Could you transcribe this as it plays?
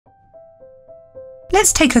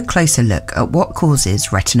Let's take a closer look at what causes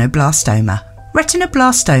retinoblastoma.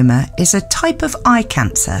 Retinoblastoma is a type of eye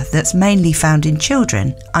cancer that's mainly found in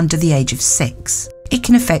children under the age of 6. It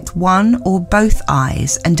can affect one or both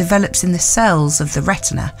eyes and develops in the cells of the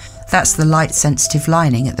retina, that's the light-sensitive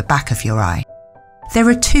lining at the back of your eye. There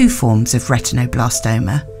are two forms of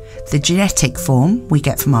retinoblastoma: the genetic form we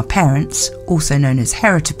get from our parents, also known as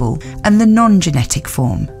heritable, and the non-genetic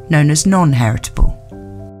form, known as non-heritable.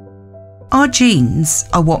 Our genes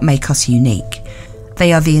are what make us unique.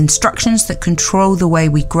 They are the instructions that control the way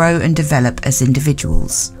we grow and develop as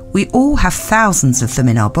individuals. We all have thousands of them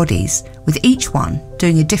in our bodies, with each one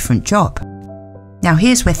doing a different job. Now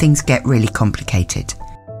here's where things get really complicated.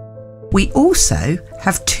 We also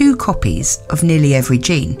have 2 copies of nearly every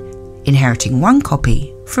gene, inheriting 1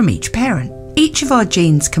 copy from each parent. Each of our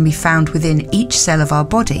genes can be found within each cell of our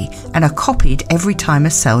body and are copied every time a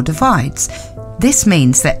cell divides. This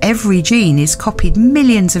means that every gene is copied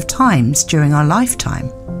millions of times during our lifetime.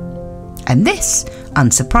 And this,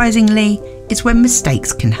 unsurprisingly, is when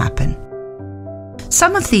mistakes can happen.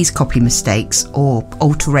 Some of these copy mistakes, or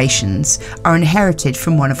alterations, are inherited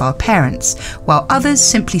from one of our parents, while others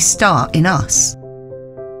simply start in us.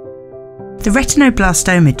 The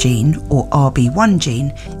retinoblastoma gene, or RB1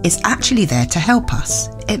 gene, is actually there to help us.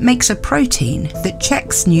 It makes a protein that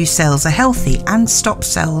checks new cells are healthy and stops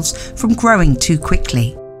cells from growing too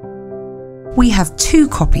quickly. We have 2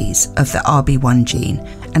 copies of the RB1 gene,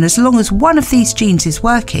 and as long as one of these genes is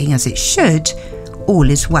working as it should, all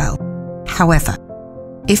is well. However,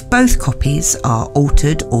 if both copies are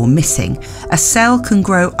altered or missing, a cell can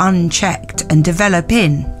grow unchecked and develop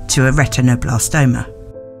into a retinoblastoma.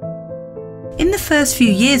 In the first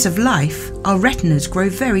few years of life, our retinas grow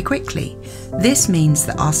very quickly. This means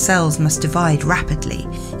that our cells must divide rapidly,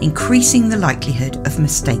 increasing the likelihood of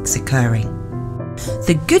mistakes occurring.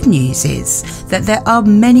 The good news is that there are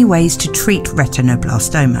many ways to treat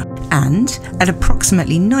retinoblastoma, and at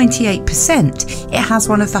approximately 98%, it has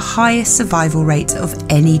one of the highest survival rates of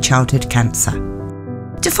any childhood cancer.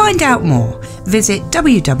 To find out more, visit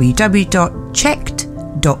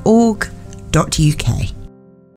www.checked.org.uk.